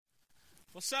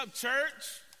What's up,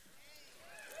 church?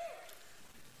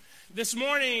 This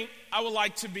morning, I would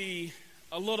like to be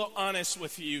a little honest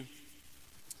with you.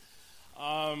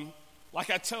 Like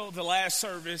I told the last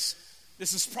service,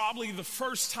 this is probably the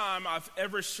first time I've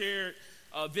ever shared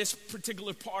this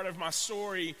particular part of my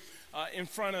story in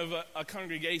front of a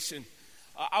congregation.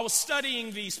 I was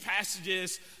studying these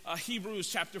passages, Hebrews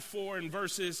chapter 4 and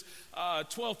verses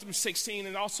 12 through 16,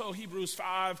 and also Hebrews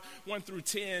 5, 1 through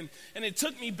 10. And it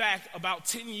took me back about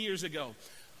 10 years ago.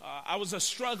 I was a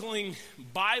struggling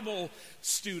Bible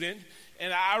student,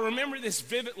 and I remember this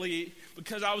vividly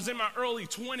because I was in my early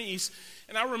 20s,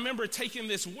 and I remember taking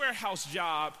this warehouse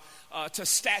job to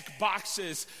stack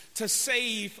boxes to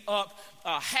save up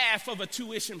half of a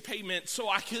tuition payment so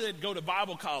I could go to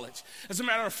Bible college. As a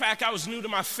matter of fact, I was new to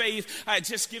my faith. I had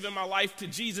just given my life to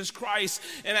Jesus Christ,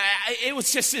 and it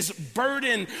was just this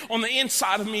burden on the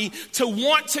inside of me to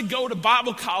want to go to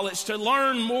Bible college to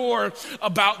learn more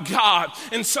about God.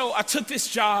 And so I took this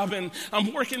job, and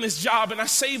I'm working this job, and I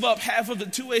save up half of the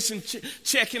tuition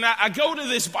check, and I go to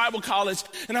this Bible college,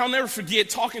 and I'll never forget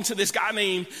talking to this guy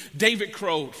named David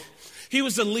Krogh. He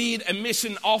was the lead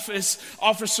admission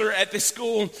officer at this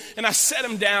school, and I sat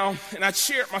him down, and I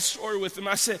shared my story with him.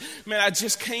 I said, man, I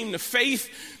just came to faith,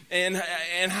 and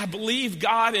I believe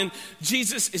God and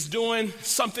Jesus is doing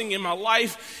something in my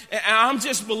life, and I'm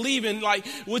just believing, like,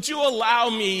 would you allow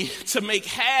me to make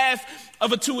half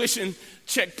of a tuition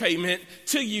check payment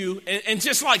to you and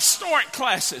just, like, start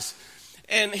classes?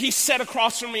 And he sat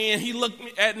across from me, and he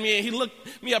looked at me, and he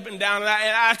looked me up and down, and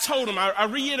I told him, I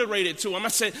reiterated to him, I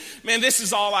said, man, this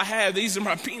is all I have. These are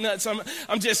my peanuts.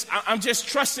 I'm just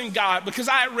trusting God, because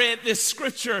I read this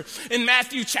scripture in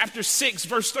Matthew chapter 6,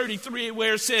 verse 33,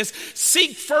 where it says,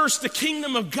 seek first the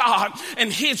kingdom of God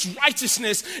and his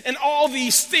righteousness, and all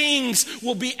these things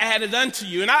will be added unto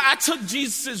you. And I took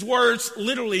Jesus' words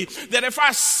literally, that if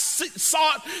I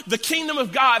sought the kingdom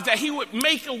of God, that he would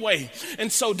make a way. And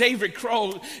so David Krogh,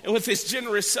 and with his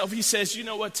generous self, he says, you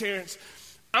know what, Terrence,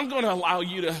 I'm going to allow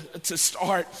you to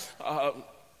start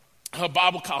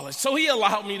Bible college. So he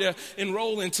allowed me to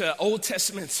enroll into Old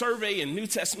Testament survey and New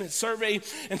Testament survey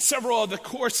and several other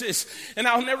courses. And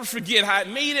I'll never forget, I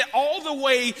made it all the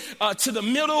way to the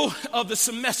middle of the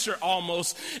semester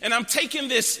almost. And I'm taking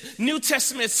this New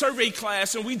Testament survey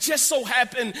class, and we just so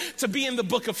happen to be in the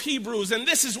book of Hebrews. And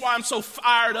this is why I'm so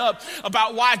fired up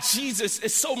about why Jesus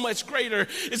is so much greater.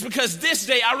 It's because this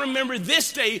day, I remember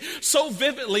this day so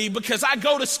vividly, because I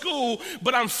go to school,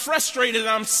 but I'm frustrated and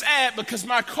I'm sad because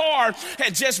my car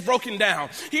had just broken down.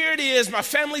 Here it is. My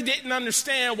family didn't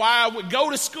understand why I would go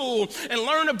to school and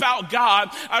learn about God.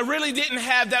 I really didn't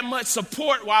have that much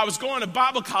support while I was going to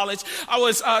Bible college. I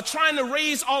was trying to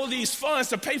raise all of these funds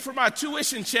to pay for my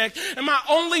tuition check, and my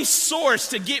only source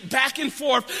to get back and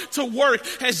forth to work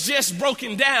has just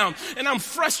broken down. And I'm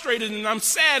frustrated and I'm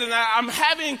sad, and I'm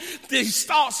having these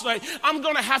thoughts like, I'm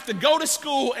going to have to go to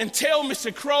school and tell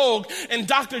Mr. Krogh and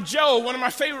Dr. Joe, one of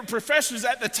my favorite professors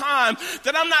at the time,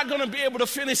 that I'm not going to be able to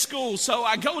finish school. So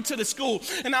I go to the school,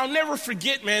 and I'll never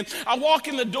forget, man, I walk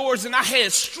in the doors, and I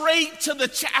head straight to the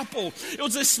chapel. It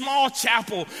was a small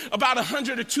chapel, about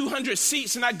 100 or 200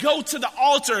 seats, and I go to the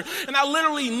altar, and I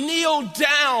literally kneel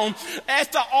down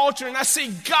at the altar, and I say,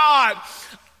 God,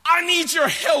 I need your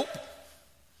help.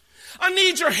 I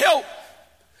need your help.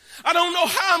 I don't know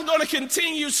how I'm going to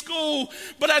continue school,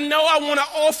 but I know I want to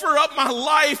offer up my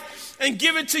life and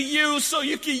give it to you so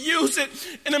you can use it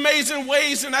in amazing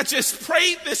ways. And I just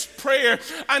prayed this prayer.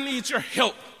 I need your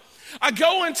help. I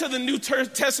go into the New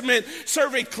Testament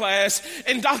survey class,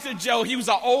 and Dr. Joe, he was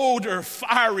an older,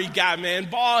 fiery guy, man,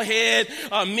 bald head,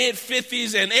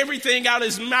 mid-50s, and everything out of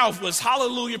his mouth was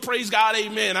hallelujah, praise God,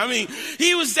 amen. I mean,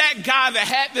 he was that guy that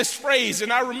had this phrase,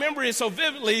 and I remember it so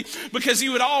vividly because he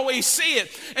would always say it.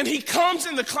 And he comes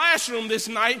in the classroom this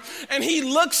night, and he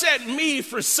looks at me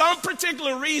for some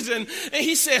particular reason, and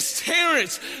he says,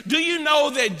 Terrence, do you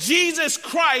know that Jesus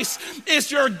Christ is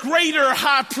your greater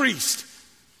high priest?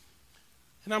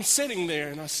 And I'm sitting there,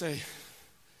 and I say,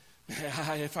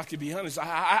 if I could be honest,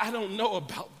 I don't know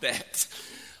about that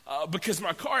because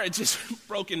my car had just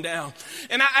broken down.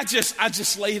 And I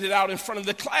just laid it out in front of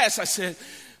the class. I said,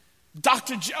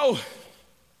 Dr. Joe,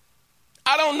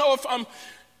 I don't know if I'm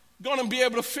going to be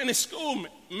able to finish school,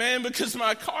 man, because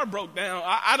my car broke down.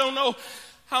 I don't know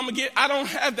how I'm going to get, I don't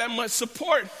have that much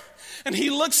support. And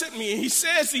he looks at me and he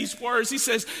says these words. He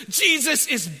says, Jesus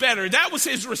is better. That was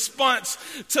his response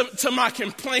to my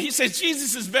complaint. He says,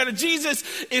 Jesus is better. Jesus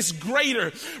is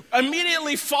greater.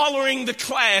 Immediately following the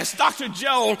class, Dr.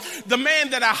 Joe, the man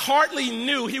that I hardly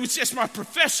knew, he was just my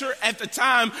professor at the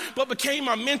time, but became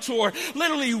my mentor,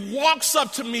 literally walks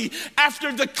up to me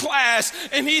after the class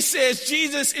and he says,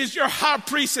 Jesus is your high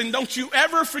priest, and don't you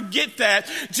ever forget that.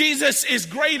 Jesus is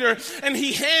greater. And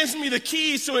he hands me the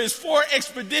keys to his 4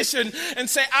 expedition and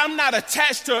say, I'm not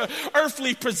attached to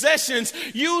earthly possessions.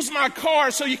 Use my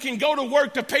car so you can go to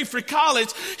work to pay for college.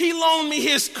 He loaned me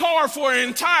his car for an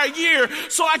entire year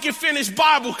so I could finish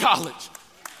Bible college.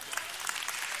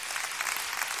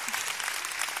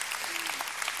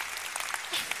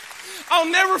 I'll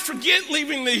never forget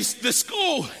leaving the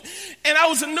school. And I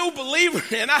was a new believer,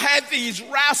 and I had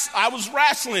I was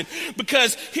wrestling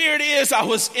because here it is, I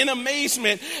was in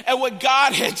amazement at what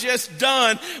God had just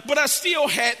done, but I still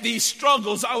had these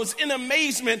struggles. I was in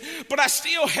amazement, but I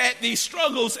still had these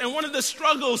struggles, and one of the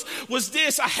struggles was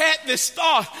this. I had this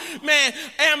thought, man,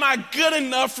 am I good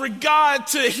enough for God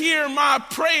to hear my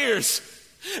prayers?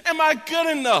 Am I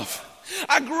good enough?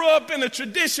 I grew up in a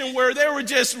tradition where there were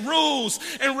just rules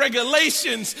and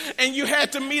regulations and you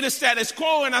had to meet a status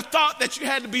quo, and I thought that you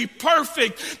had to be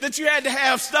perfect, that you had to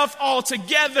have stuff all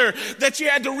together, that you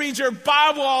had to read your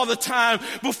Bible all the time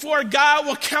before God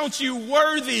will count you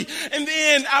worthy. And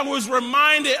then I was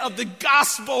reminded of the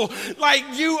gospel, like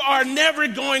you are never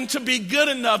going to be good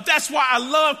enough. That's why I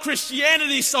love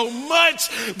Christianity so much,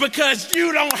 because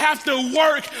you don't have to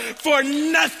work for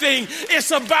nothing.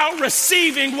 It's about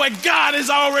receiving what God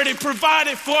has already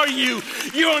provided for you.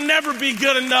 You'll never be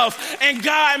good enough. And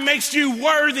God makes you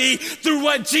worthy through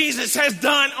what Jesus has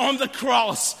done on the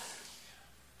cross.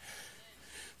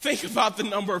 Think about the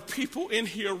number of people in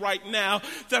here right now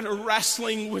that are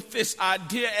wrestling with this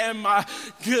idea, am I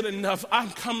good enough?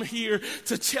 I'm come here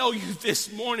to tell you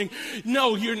this morning,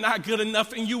 no, you're not good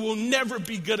enough and you will never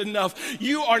be good enough.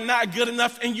 You are not good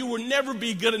enough and you will never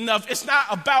be good enough. It's not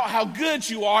about how good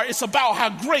you are. It's about how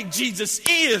great Jesus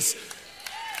is.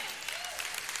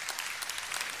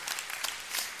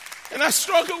 And I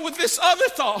struggle with this other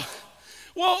thought.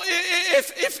 Well,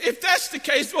 if that's the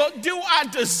case, well, do I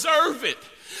deserve it?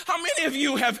 How many of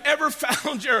you have ever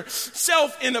found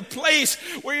yourself in a place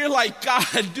where you're like, God,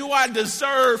 do I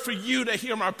deserve for you to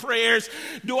hear my prayers?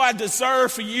 Do I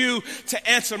deserve for you to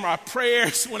answer my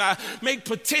prayers when I make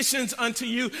petitions unto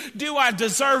you? Do I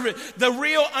deserve it? The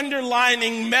real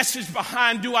underlining message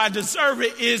behind do I deserve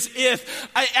it is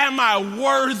am I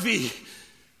worthy?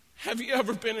 Have you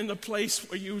ever been in a place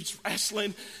where you were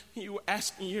wrestling and you were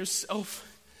asking yourself,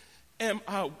 am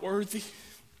I worthy?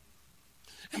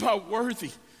 Am I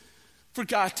worthy for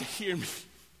God to hear me?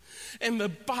 And the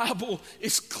Bible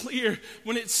is clear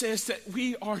when it says that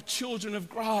we are children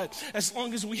of God as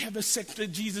long as we have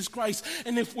accepted Jesus Christ.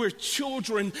 And if we're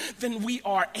children, then we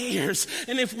are heirs.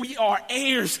 And if we are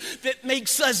heirs, that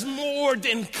makes us more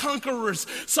than conquerors.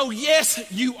 So yes,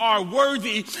 you are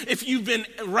worthy. If you've been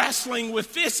wrestling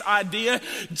with this idea,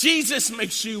 Jesus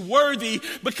makes you worthy,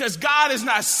 because God is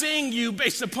not seeing you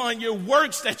based upon your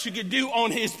works that you can do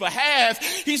on his behalf.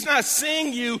 He's not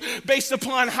seeing you based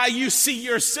upon how you see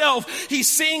yourself. He's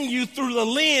seeing you through the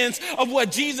lens of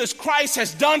what Jesus Christ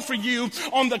has done for you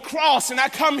on the cross. And I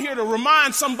come here to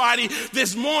remind somebody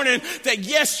this morning that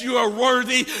yes, you are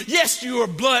worthy. Yes, you are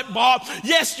blood bought.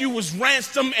 Yes, you was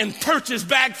ransomed and purchased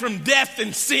back from death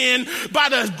and sin by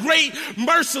the great,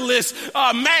 merciless,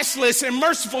 matchless, and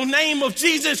merciful name of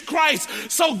Jesus Christ.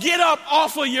 So get up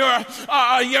off of get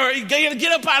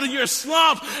up out of your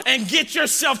slump and get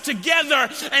yourself together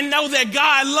and know that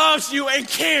God loves you and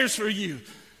cares for you.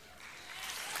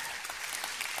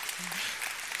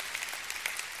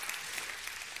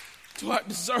 Do I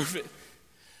deserve it?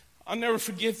 I'll never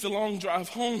forget the long drive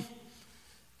home.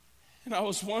 And I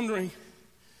was wondering,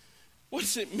 what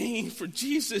does it mean for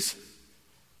Jesus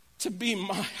to be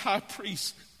my high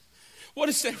priest? What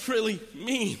does that really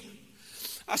mean?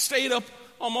 I stayed up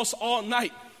almost all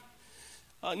night,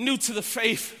 new to the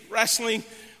faith, wrestling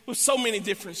with so many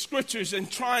different scriptures and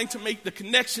trying to make the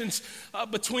connections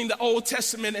between the Old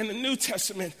Testament and the New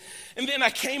Testament. And then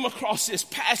I came across this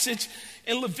passage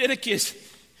in Leviticus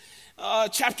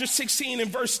chapter 16 and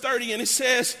verse 30, and it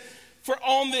says, for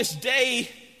on this day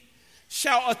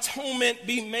shall atonement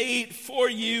be made for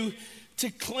you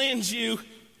to cleanse you.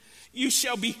 You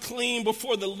shall be clean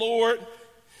before the Lord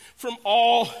from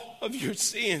all of your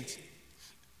sins.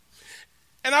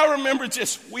 And I remember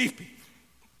just weeping,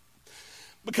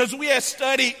 because we had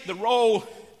studied the role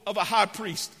of a high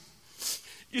priest.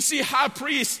 You see, high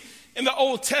priests in the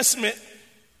Old Testament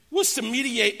was to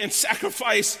mediate and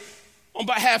sacrifice on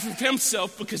behalf of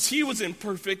himself because he was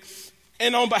imperfect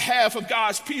and on behalf of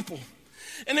God's people.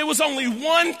 And it was only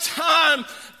one time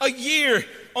a year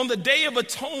on the Day of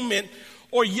Atonement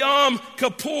or Yom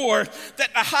Kippur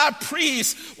that the high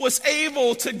priest was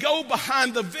able to go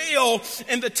behind the veil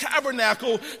in the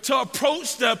tabernacle to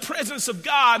approach the presence of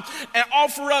God and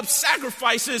offer up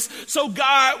sacrifices so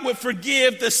God would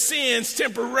forgive the sins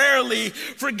temporarily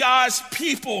for God's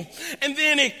people. And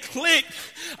then it clicked.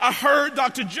 I heard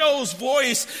Dr. Joe's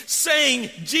voice saying,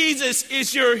 Jesus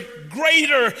is your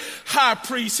greater high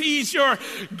priest. He's your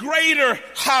greater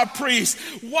high priest.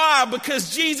 Why?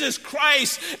 Because Jesus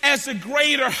Christ, as the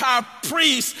greater high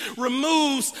priest,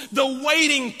 removes the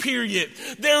waiting period.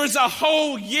 There is a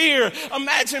whole year.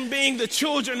 Imagine being the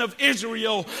children of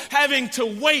Israel, having to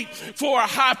wait for a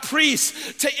high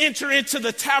priest to enter into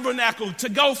the tabernacle, to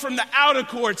go from the outer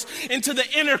courts into the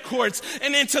inner courts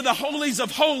and into the holies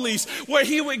of holies, where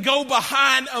he would go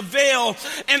behind a veil,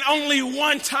 and only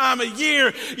one time a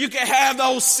year you can have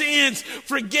those sins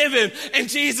forgiven. And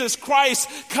Jesus Christ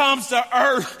comes to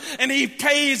earth and he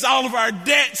pays all of our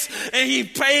debts, and he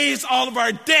pays all of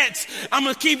our debts. I'm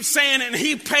going to keep saying it. And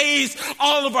he pays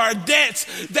all of our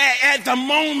debts, that at the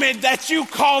moment that you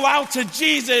call out to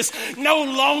Jesus, no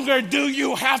longer do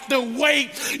you have to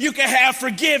wait. You can have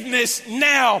forgiveness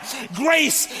now,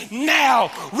 grace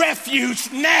now,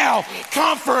 refuge now,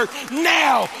 comfort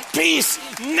now, peace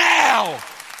now.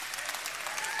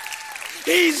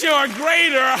 He's your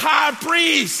greater high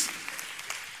priest.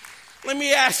 Let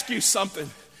me ask you something.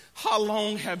 How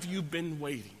long have you been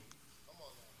waiting?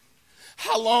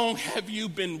 How long have you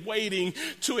been waiting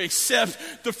to accept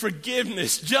the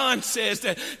forgiveness? John says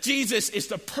that Jesus is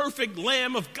the perfect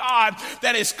Lamb of God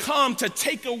that has come to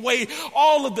take away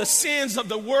all of the sins of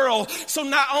the world. So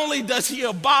not only does he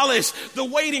abolish the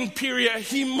waiting period,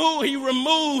 he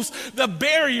removes the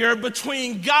barrier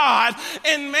between God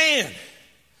and man.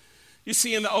 You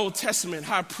see, in the Old Testament,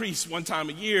 high priests one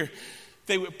time a year,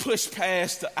 they would push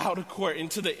past the outer court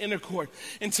into the inner court,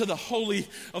 into the Holy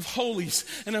of Holies.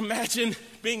 And imagine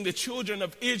being the children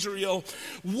of Israel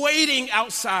waiting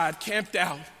outside, camped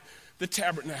out the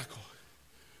tabernacle.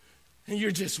 And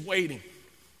you're just waiting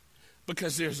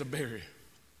because there's a barrier.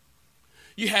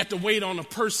 You had to wait on a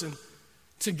person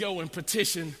to go and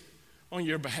petition on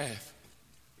your behalf.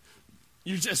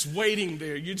 You're just waiting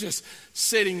there. You're just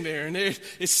sitting there. And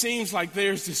it seems like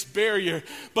there's this barrier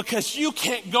because you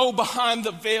can't go behind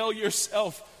the veil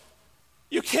yourself.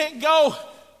 You can't go.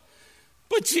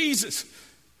 But Jesus,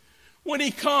 when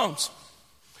he comes,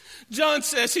 John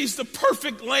says he's the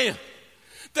perfect Lamb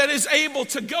that is able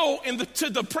to go to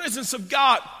the presence of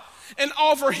God and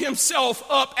offer himself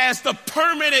up as the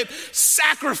permanent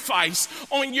sacrifice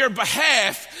on your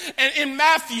behalf. And in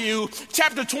Matthew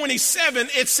chapter 27,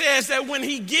 it says that when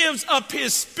he gives up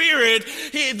his spirit,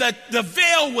 the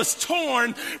veil was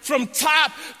torn from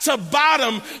top to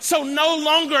bottom. So no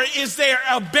longer is there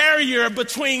a barrier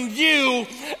between you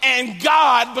and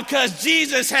God, because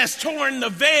Jesus has torn the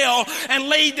veil and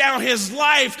laid down his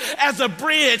life as a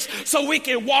bridge so we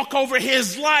can walk over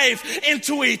his life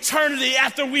into eternity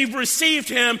after we've received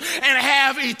him and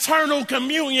have eternal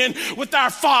communion with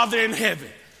our Father in heaven.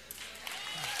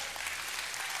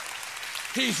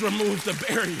 He's removed the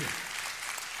barrier.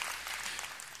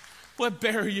 What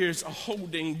barriers are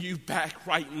holding you back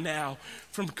right now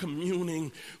from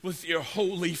communing with your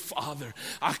Holy Father?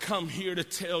 I come here to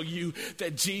tell you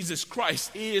that Jesus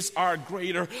Christ is our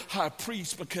greater high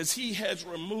priest, because he has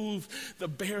removed the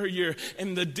barrier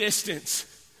and the distance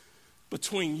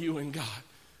between you and God.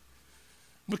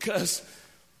 Because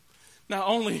not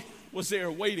only was there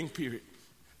a waiting period,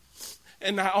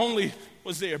 and not only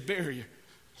was there a barrier,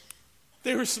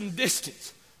 there was some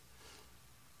distance.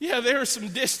 Yeah, there was some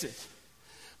distance.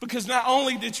 Because not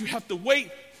only did you have to wait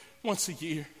once a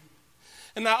year,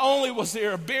 and not only was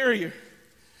there a barrier,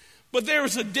 but there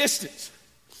was a distance.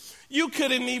 You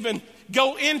couldn't even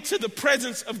go into the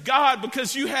presence of God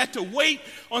because you had to wait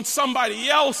on somebody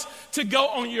else to go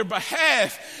on your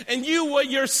behalf, and you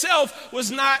yourself was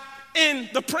not in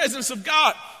the presence of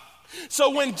God. So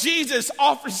when Jesus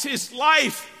offers his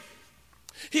life,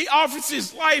 he offers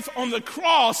his life on the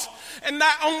cross, and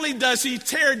not only does he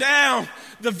tear down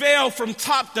the veil from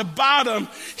top to bottom,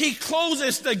 he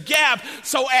closes the gap.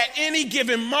 So at any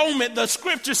given moment, the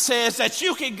scripture says that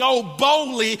you can go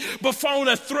boldly before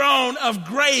the throne of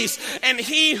grace, and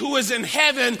he who is in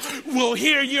heaven will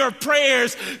hear your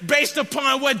prayers based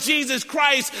upon what Jesus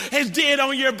Christ has did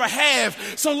on your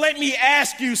behalf. So let me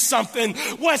ask you something.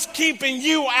 What's keeping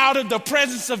you out of the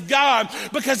presence of God?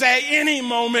 Because at any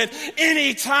moment, any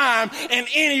anytime and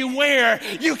anywhere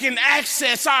you can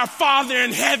access our Father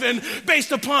in heaven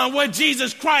based upon what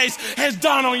Jesus Christ has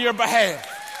done on your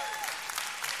behalf.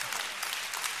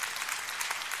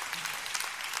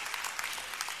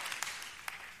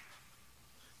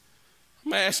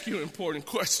 I'm going to ask you an important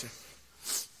question.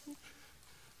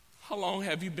 How long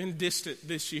have you been distant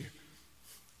this year?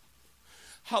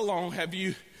 How long have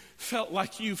you felt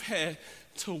like you've had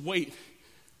to wait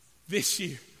this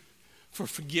year for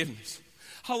forgiveness?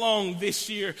 How long this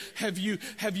year have you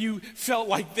felt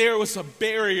like there was a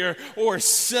barrier or a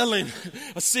ceiling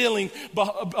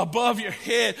above your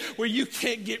head where you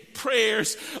can't get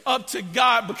prayers up to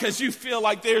God because you feel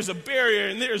like there's a barrier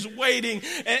and there's waiting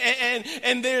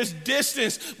and there's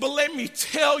distance? But let me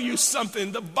tell you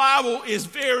something. The Bible is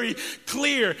very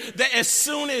clear that as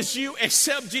soon as you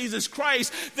accept Jesus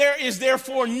Christ, there is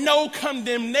therefore no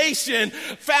condemnation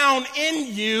found in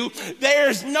you.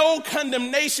 There's no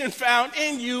condemnation found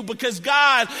in you because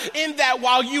God, in that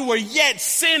while you were yet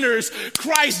sinners,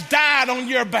 Christ died on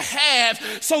your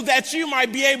behalf so that you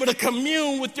might be able to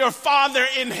commune with your Father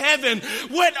in heaven.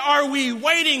 What are we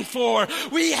waiting for?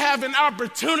 We have an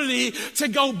opportunity to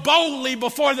go boldly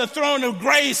before the throne of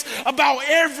grace about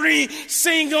every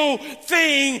single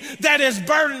thing that is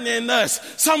burdening us.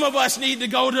 Some of us need to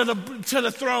go to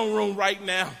the throne room right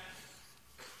now.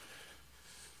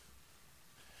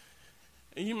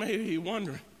 And you may be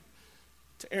wondering,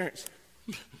 Terrence,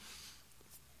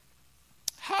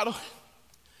 how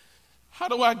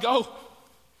do I go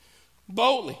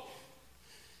boldly?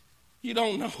 You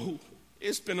don't know.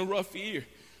 It's been a rough year.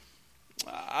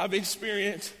 I've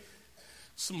experienced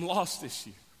some loss this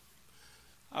year.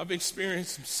 I've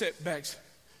experienced some setbacks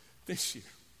this year.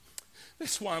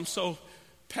 That's why I'm so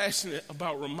passionate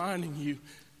about reminding you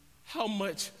how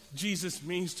much Jesus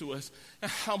means to us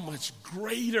and how much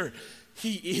greater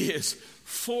He is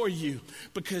for you,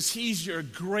 because He's your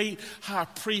great high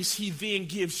priest. He then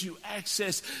gives you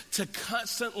access to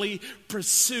constantly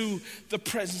pursue the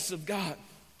presence of God.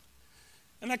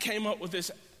 And I came up with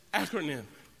this acronym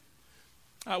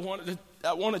I want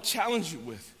to challenge you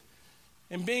with,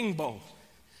 and being bold.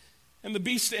 And the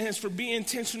B stands for be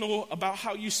intentional about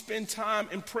how you spend time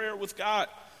in prayer with God.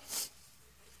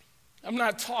 I'm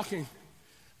not talking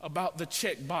about the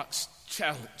checkbox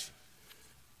challenge,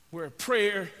 where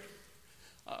prayer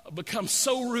becomes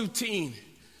so routine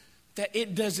that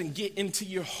it doesn't get into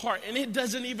your heart and it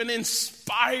doesn't even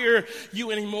inspire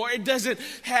you anymore. It doesn't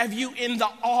have you in the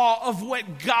awe of what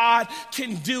God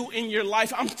can do in your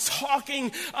life. I'm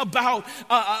talking about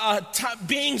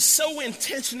being so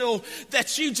intentional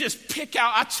that you just pick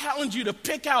out. I challenge you to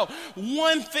pick out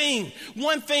one thing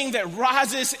that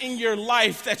rises in your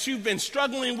life that you've been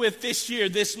struggling with this year,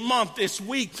 this month, this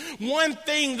week. One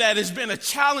thing that has been a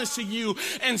challenge to you,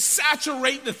 and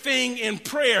saturate the thing in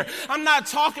prayer. I'm not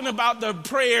talking about the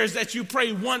prayers that you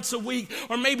pray once a week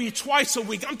or maybe twice a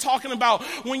week. I'm talking about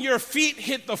when your feet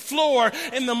hit the floor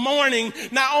in the morning.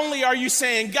 Not only are you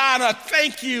saying, God, I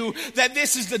thank you that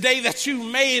this is the day that you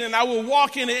made and I will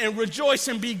walk in it and rejoice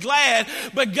and be glad.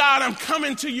 But God, I'm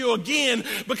coming to you again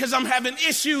because I'm having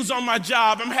issues on my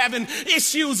job. I'm having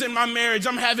issues in my marriage.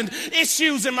 I'm having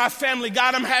issues in my family.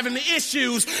 God, I'm having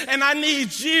issues and I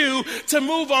need you to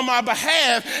move on my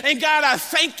behalf. And God, I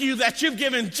thank you that you've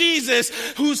given Jesus,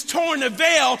 who's torn the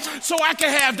veil, so I can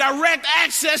have direct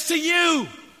access to you.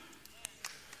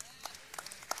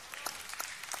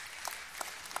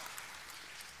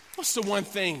 What's the one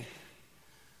thing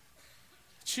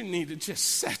that you need to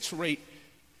just saturate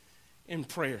in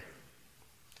prayer?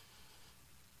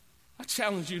 I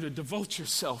challenge you to devote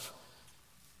yourself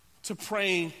to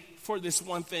praying for this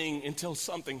one thing until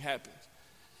something happens.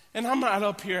 And I'm not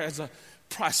up here as a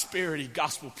prosperity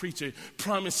gospel preacher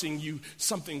promising you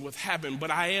something will happen,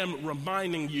 but I am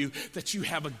reminding you that you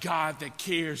have a God that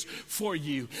cares for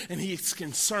you and He's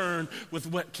concerned with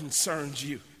what concerns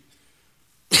you.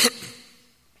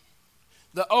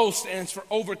 The O stands for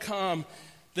overcome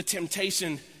the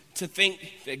temptation to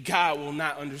think that God will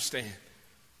not understand.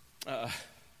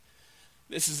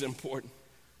 This is important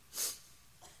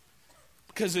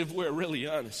because if we're really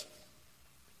honest,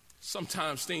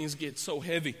 sometimes things get so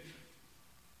heavy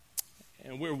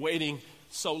and we're waiting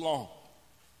so long,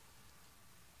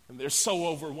 and they're so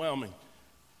overwhelming,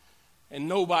 and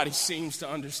nobody seems to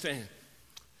understand,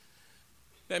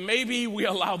 that maybe we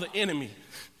allow the enemy,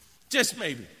 just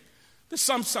maybe, to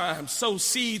sometimes sow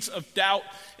seeds of doubt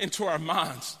into our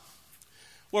minds,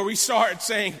 where we start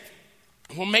saying,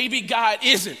 well, maybe God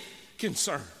isn't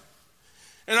concerned.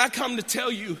 And I come to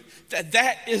tell you that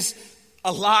that is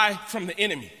a lie from the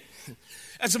enemy.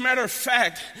 As a matter of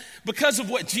fact, because of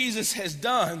what Jesus has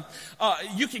done,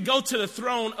 you can go to the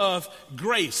throne of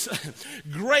grace.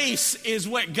 Grace is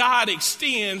what God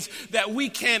extends that we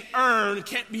can't earn,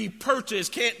 can't be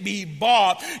purchased, can't be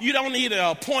bought. You don't need an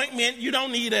appointment. You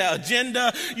don't need an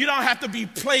agenda. You don't have to be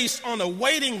placed on a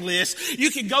waiting list. You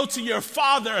can go to your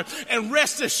Father and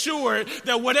rest assured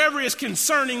that whatever is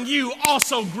concerning you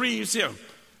also grieves him.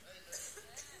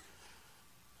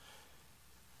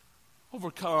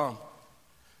 Overcome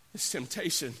this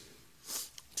temptation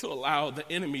to allow the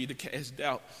enemy to cast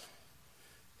doubt.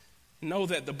 Know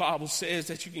that the Bible says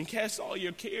that you can cast all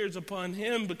your cares upon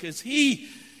him because he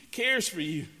cares for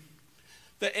you.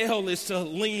 The L is to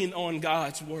lean on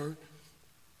God's word.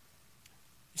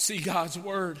 You see, God's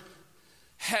word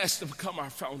has to become our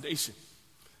foundation.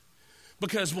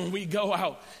 Because when we go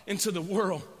out into the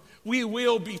world, we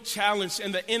will be challenged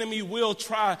and the enemy will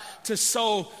try to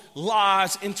sow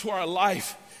lies into our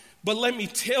life. But let me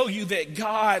tell you that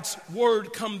God's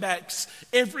word combats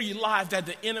every lie that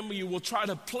the enemy will try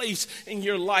to place in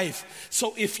your life.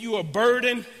 So if you are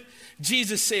burdened,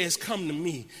 Jesus says, come to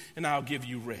me and I'll give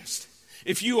you rest.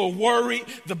 If you are worried,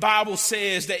 the Bible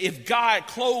says that if God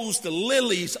clothes the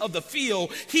lilies of the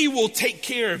field, he will take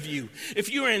care of you.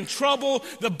 If you're in trouble,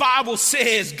 the Bible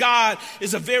says God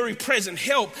is a very present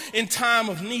help in time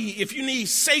of need. If you need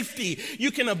safety, you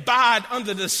can abide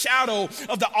under the shadow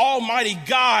of the Almighty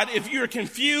God. If you're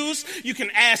confused, you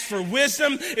can ask for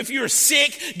wisdom. If you're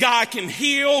sick, God can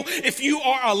heal. If you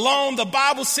are alone, the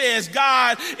Bible says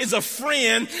God is a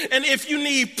friend. And if you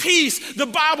need peace, the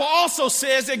Bible also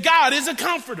says that God is a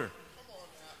comforter.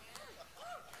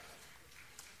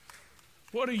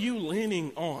 What are you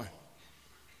leaning on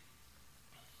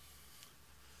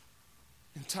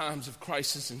in times of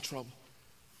crisis and trouble?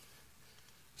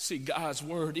 See, God's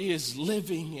word is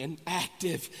living and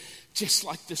active, just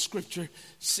like the scripture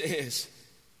says.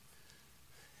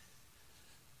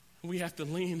 We have to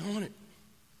lean on it.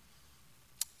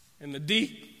 And the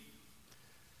deep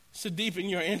is to deepen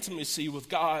your intimacy with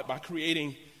God by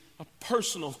creating a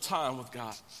personal time with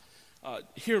God.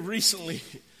 Here recently,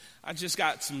 I just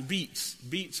got some Beats.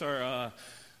 Beats are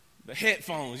the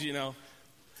headphones, you know.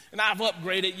 And I've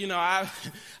upgraded, you know,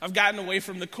 I've gotten away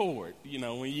from the cord. You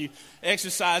know, when you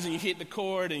exercise and you hit the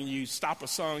cord and you stop a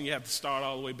song, you have to start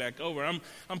all the way back over.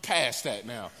 I'm past that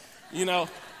now. You know,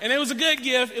 and it was a good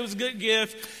gift. It was a good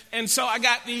gift. And so I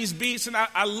got these Beats, and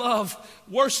I love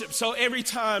worship. So every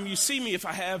time you see me, if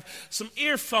I have some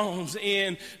earphones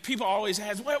in, people always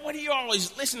ask, what are you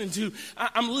always listening to?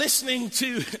 I'm listening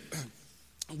to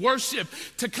worship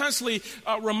to constantly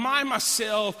remind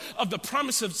myself of the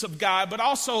promises of God, but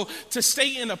also to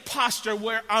stay in a posture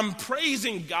where I'm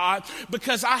praising God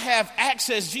because I have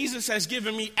access. Jesus has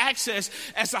given me access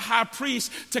as a high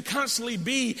priest to constantly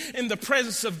be in the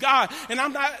presence of God. And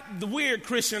I'm not the weird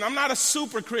Christian. I'm not a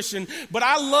super Christian, but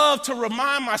I love to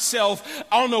remind myself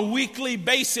on a weekly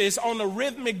basis, on a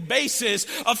rhythmic basis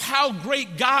of how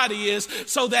great God is,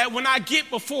 so that when I get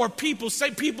before people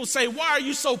say, why are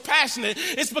you so passionate?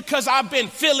 It's because I've been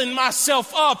filling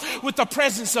myself up with the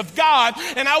presence of God.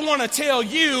 And I want to tell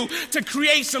you to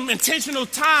create some intentional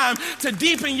time to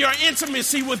deepen your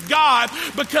intimacy with God,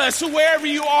 because whoever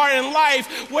you are in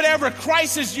life, whatever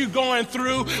crisis you're going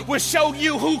through, will show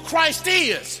you who Christ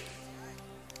is.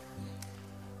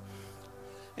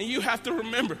 And you have to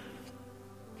remember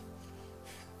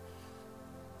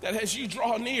that as you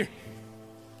draw near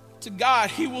to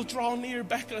God, he will draw near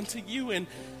back unto you. And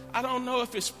I don't know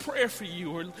if it's prayer for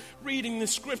you or reading the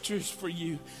scriptures for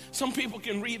you. Some people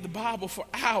can read the Bible for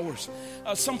hours.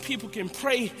 Some people can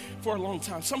pray for a long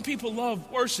time. Some people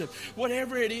love worship.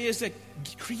 Whatever it is that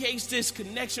creates this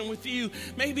connection with you,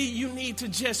 maybe you need to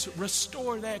just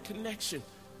restore that connection.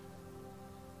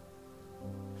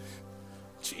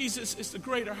 Jesus is the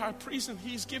greater high priest, and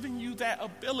he's given you that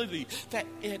ability that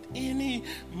at any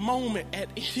moment, at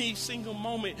any single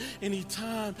moment, any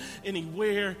time,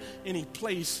 anywhere, any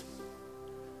place,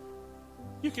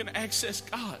 you can access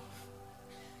God.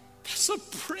 That's a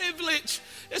privilege.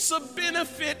 It's a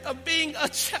benefit of being a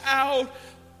child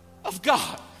of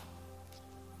God.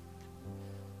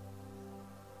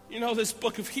 You know, this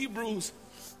book of Hebrews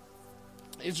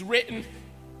is written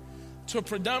to a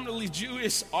predominantly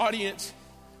Jewish audience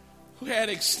who had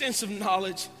extensive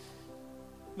knowledge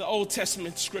of the Old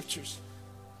Testament scriptures.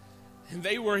 And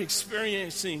they were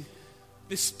experiencing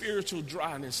this spiritual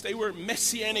dryness. They were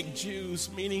Messianic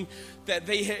Jews, meaning that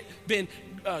they had been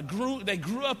they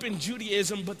grew up in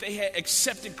Judaism, but they had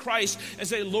accepted Christ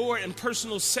as a Lord and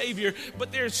personal Savior,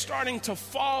 but they're starting to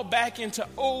fall back into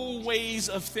old ways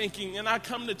of thinking. And I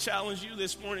come to challenge you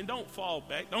this morning, don't fall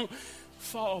back. Don't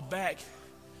fall back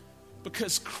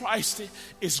Because Christ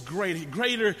is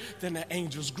greater than the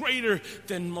angels, greater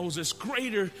than Moses,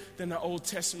 greater than the Old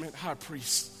Testament high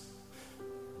priest.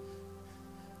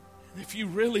 And if you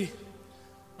really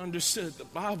understood the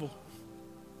Bible,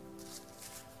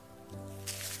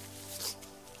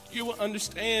 you will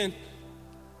understand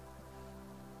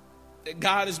that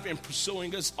God has been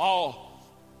pursuing us all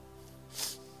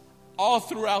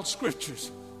throughout scriptures.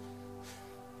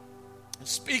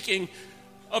 Speaking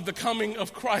of the coming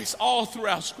of Christ, all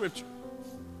throughout scripture,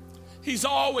 he's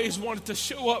always wanted to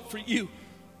show up for you.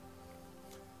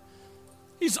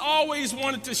 He's always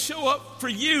wanted to show up for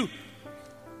you.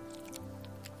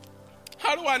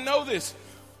 How do I know this?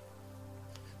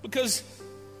 Because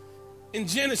in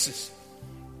Genesis,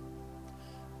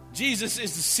 Jesus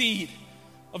is the seed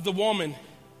of the woman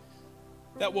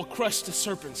that will crush the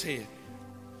serpent's head.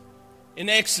 In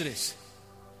Exodus,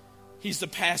 he's the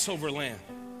Passover lamb.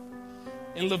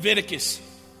 In Leviticus,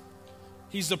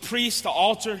 he's the priest, the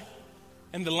altar,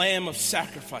 and the lamb of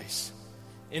sacrifice.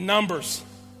 In Numbers,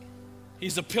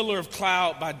 he's the pillar of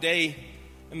cloud by day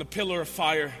and the pillar of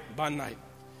fire by night.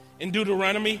 In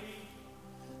Deuteronomy,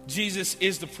 Jesus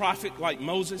is the prophet like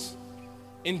Moses.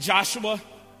 In Joshua,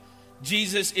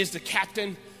 Jesus is the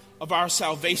captain of our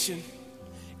salvation.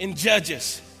 In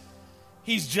Judges,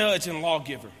 he's judge and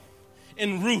lawgiver.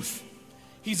 In Ruth,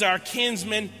 he's our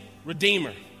kinsman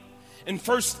redeemer. In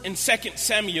 1 and 2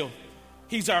 Samuel,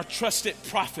 he's our trusted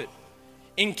prophet.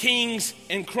 In Kings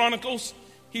and Chronicles,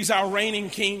 he's our reigning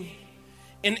king.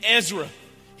 In Ezra,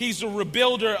 he's the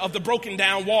rebuilder of the broken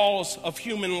down walls of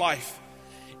human life.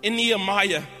 In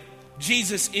Nehemiah,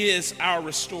 Jesus is our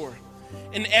restorer.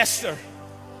 In Esther,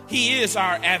 he is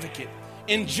our advocate.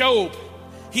 In Job,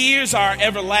 he is our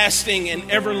everlasting and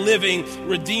ever-living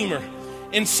redeemer.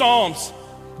 In Psalms,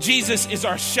 Jesus is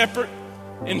our shepherd.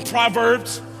 In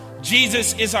Proverbs,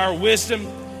 Jesus is our wisdom.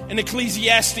 In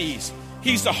Ecclesiastes,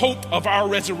 he's the hope of our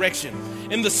resurrection.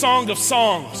 In the Song of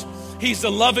Songs, he's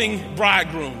the loving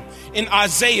bridegroom. In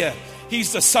Isaiah,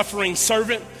 he's the suffering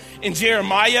servant. In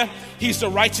Jeremiah, he's the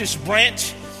righteous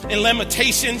branch. In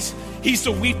Lamentations, he's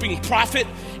the weeping prophet.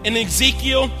 In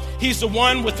Ezekiel, he's the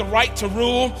one with the right to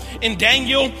rule. In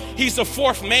Daniel, he's the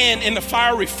fourth man in the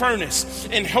fiery furnace.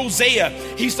 In Hosea,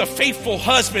 he's the faithful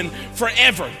husband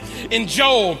forever. In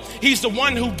Joel, he's the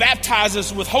one who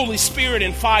baptizes with Holy Spirit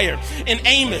and fire. In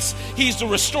Amos, he's the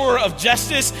restorer of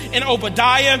justice. In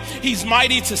Obadiah, he's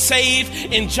mighty to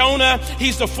save. In Jonah,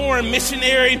 he's the foreign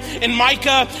missionary. In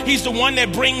Micah, he's the one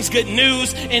that brings good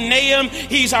news. In Nahum,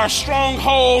 he's our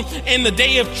stronghold in the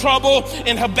day of trouble.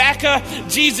 In Habakkuk,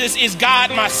 Jesus is God,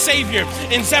 my Savior.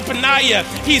 In Zephaniah,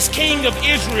 he's King of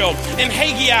Israel. In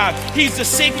Haggai, he's the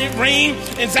signet ring.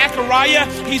 In Zechariah,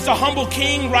 he's the humble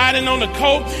king riding on the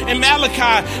colt. In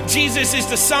Malachi, Jesus is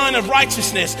the Son of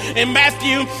righteousness. In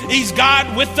Matthew, he's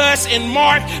God with us. In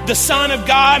Mark, the Son of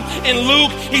God. In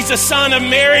Luke, he's the Son of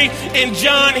Mary. In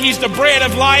John, he's the bread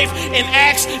of life. In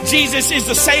Acts, Jesus is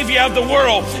the Savior of the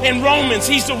world. In Romans,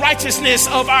 he's the righteousness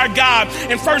of our God.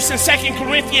 In 1 and 2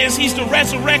 Corinthians, he's the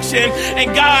resurrection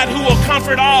and God who will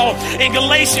comfort all. In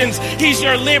Galatians, he's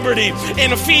your liberty.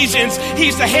 In Ephesians,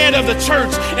 he's the head of the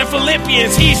church. In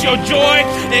Philippians, he's your joy.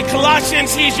 In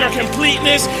Colossians, he's your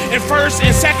completeness. In 1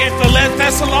 and 2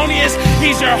 Thessalonians,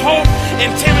 he's your hope.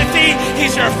 In Timothy,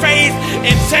 he's your faith.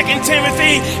 In 2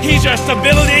 Timothy, he's your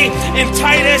stability. In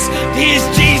Titus, he is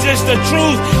Jesus, the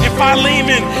truth. In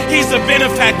Philemon, he's the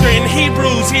benefactor. In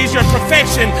Hebrews, he's your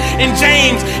perfection. In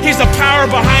James, he's the power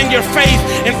behind your faith.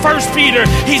 In 1 Peter,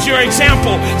 he's your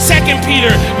example. 2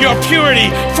 Peter, your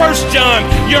purity. 1 John,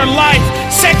 your life.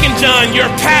 2 John, your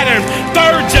pattern.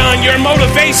 3 John, your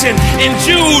motivation. In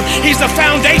Jude, he's the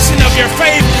foundation of your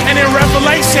faith. And in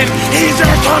Revelation, he's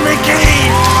your coming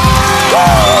king. Woo!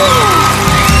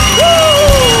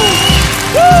 Woo!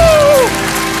 Woo!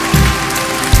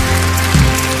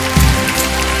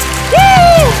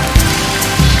 Woo!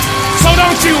 So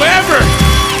don't you ever,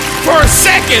 for a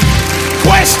second,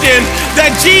 question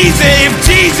that if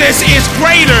Jesus is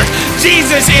greater,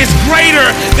 Jesus is greater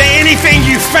than anything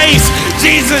you face.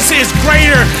 Jesus is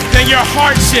greater than your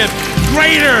hardship,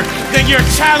 greater than your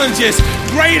challenges,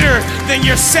 greater than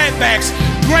your setbacks,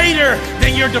 greater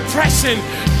than your depression,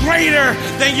 greater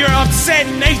than your upset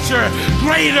nature,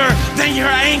 greater than your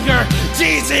anger.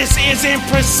 Jesus is in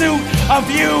pursuit of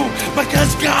you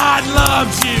because God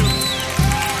loves you.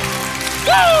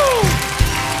 Woo!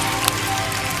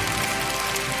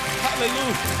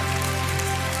 Hallelujah.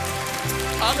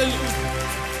 Hallelujah.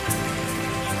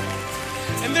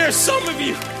 And there's some of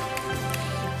you,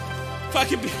 if I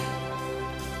could be,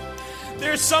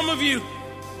 there's some of you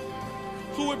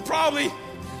who would probably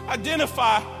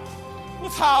identify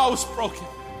with how I was broken.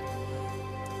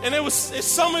 And it's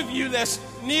some of you that's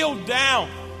kneeled down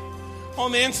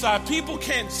on the inside. People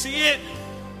can't see it,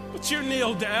 but you're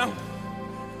kneeled down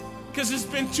because it's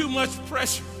been too much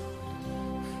pressure.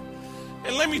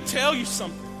 And let me tell you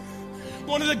something.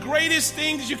 One of the greatest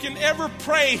things you can ever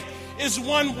pray is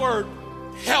one word: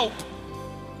 help.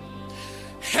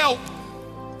 Help.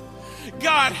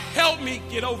 God, help me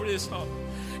get over this hump.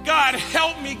 God,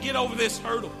 help me get over this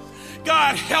hurdle.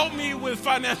 God, help me with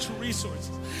financial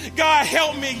resources. God,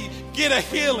 help me get a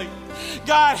healing.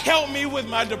 God, help me with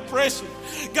my depression.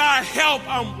 God, help,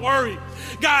 I'm worried.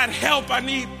 God, help, I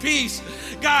need peace.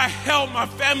 God, help, my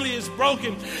family is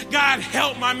broken. God,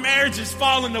 help, my marriage is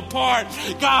falling apart.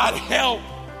 God, help.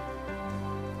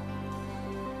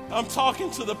 I'm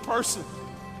talking to the person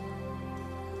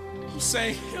who's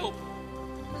saying, help.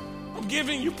 I'm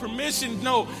giving you permission.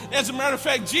 No, as a matter of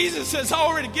fact, Jesus has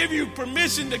already given you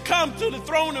permission to come to the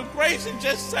throne of grace and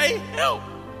just say, help.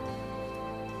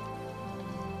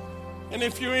 And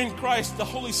if you're in Christ, the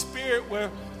Holy Spirit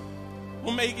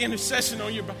will make intercession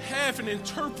on your behalf and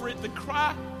interpret the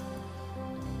cry,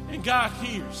 and God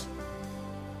hears.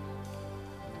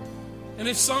 And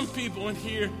if some people in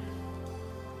here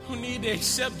who need to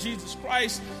accept Jesus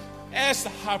Christ as the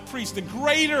high priest, the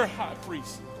greater high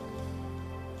priest,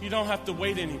 you don't have to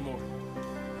wait anymore.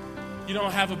 You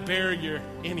don't have a barrier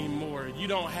anymore. You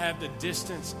don't have the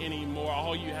distance anymore.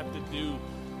 All you have to do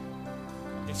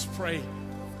is pray.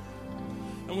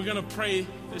 And we're going to pray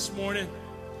this morning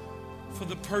for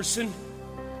the person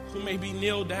who may be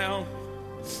kneeled down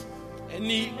and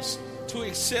needs to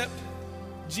accept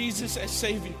Jesus as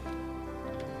Savior.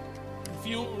 If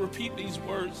you will repeat these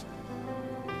words: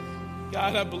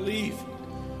 God, I believe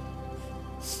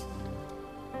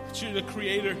that you're the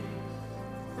creator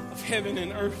of heaven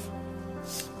and earth.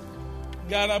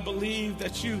 God, I believe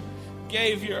that you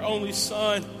gave your only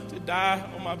son to die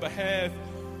on my behalf,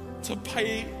 to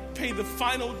pay the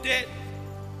final debt,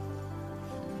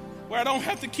 where I don't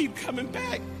have to keep coming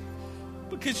back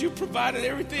because you provided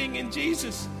everything in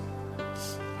Jesus.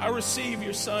 I receive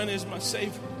your son as my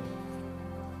Savior.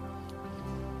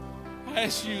 I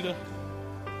ask you to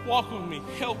walk with me.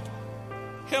 Help.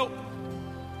 Help.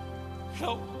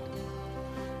 Help.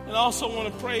 And I also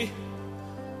want to pray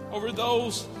over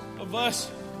those of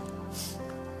us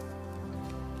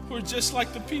who are just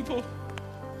like the people.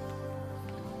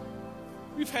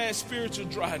 We've had spiritual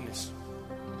dryness.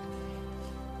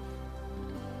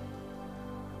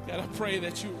 God, I pray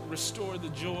that you restore the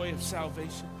joy of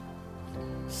salvation.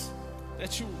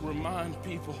 That you remind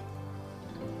people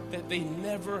that they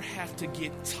never have to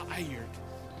get tired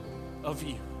of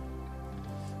you.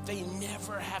 They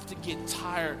never have to get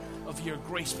tired of your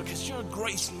grace, because your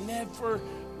grace never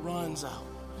runs out.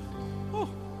 Whew.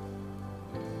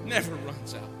 Never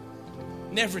runs out.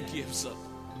 Never gives up.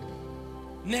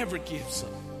 Never gives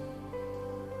up.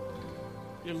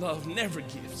 Your love never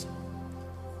gives up.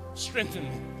 Strengthen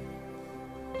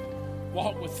them.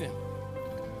 Walk with them.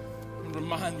 And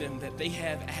remind them that they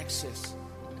have access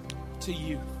to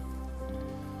you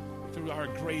through our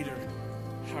greater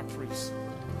high priest.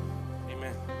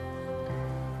 Amen.